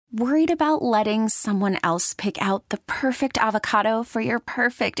Worried about letting someone else pick out the perfect avocado for your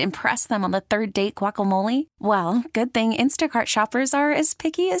perfect impress them on the third date guacamole? Well, good thing Instacart shoppers are as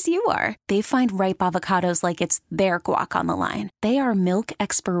picky as you are. They find ripe avocados like it's their guac on the line. They are milk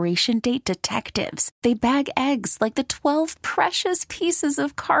expiration date detectives. They bag eggs like the 12 precious pieces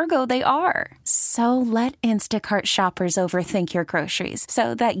of cargo they are. So let Instacart shoppers overthink your groceries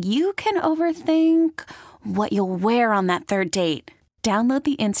so that you can overthink what you'll wear on that third date. Download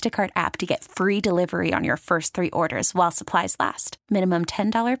the Instacart app to get free delivery on your first 3 orders while supplies last. Minimum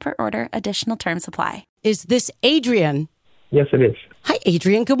 $10 per order. Additional terms apply. Is this Adrian? Yes, it is. Hi,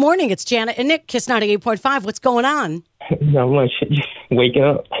 Adrian. Good morning. It's Janet and Nick, Kiss 98.5. What's going on? Not much. Just waking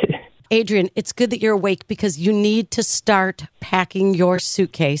up. Adrian, it's good that you're awake because you need to start packing your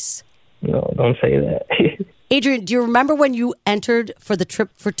suitcase. No, don't say that. Adrian, do you remember when you entered for the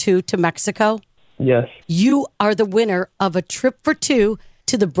trip for 2 to Mexico? Yes. You are the winner of a trip for 2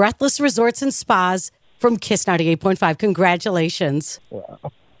 to the Breathless Resorts and Spas from Kiss 98.5. Congratulations.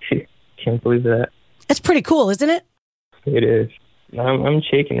 Wow. Can't believe that. That's pretty cool, isn't it? It is. I'm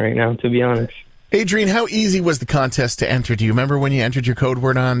shaking right now, to be honest. Adrian, how easy was the contest to enter? Do you remember when you entered your code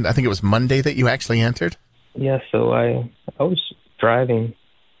word on, I think it was Monday that you actually entered? Yeah, so I was driving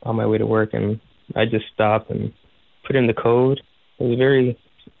on my way to work, and I just stopped and put in the code. It was very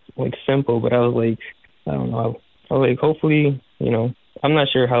simple, but I was like, I don't know. I was like, hopefully, I'm not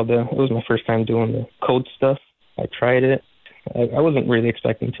sure it was my first time doing the code stuff. I tried it. I wasn't really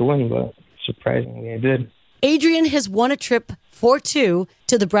expecting to win, but surprisingly I did. Adrian has won a trip for 2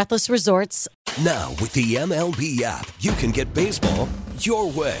 to the Breathless Resorts. Now, with the MLB app, you can get baseball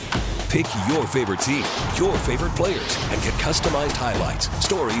your way. Pick your favorite team, your favorite players, and get customized highlights,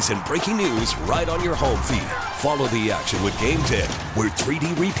 stories, and breaking news right on your home feed. Follow the action with Game Day, where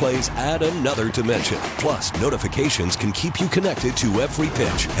 3D replays add another dimension. Plus, notifications can keep you connected to every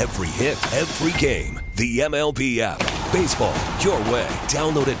pitch, every hit, every game. The MLB app. Baseball your way.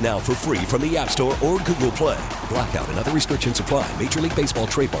 Download it now for free from the App Store or Google Play. Blackout and other restrictions apply. Major League Baseball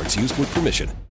trademarks used with permission.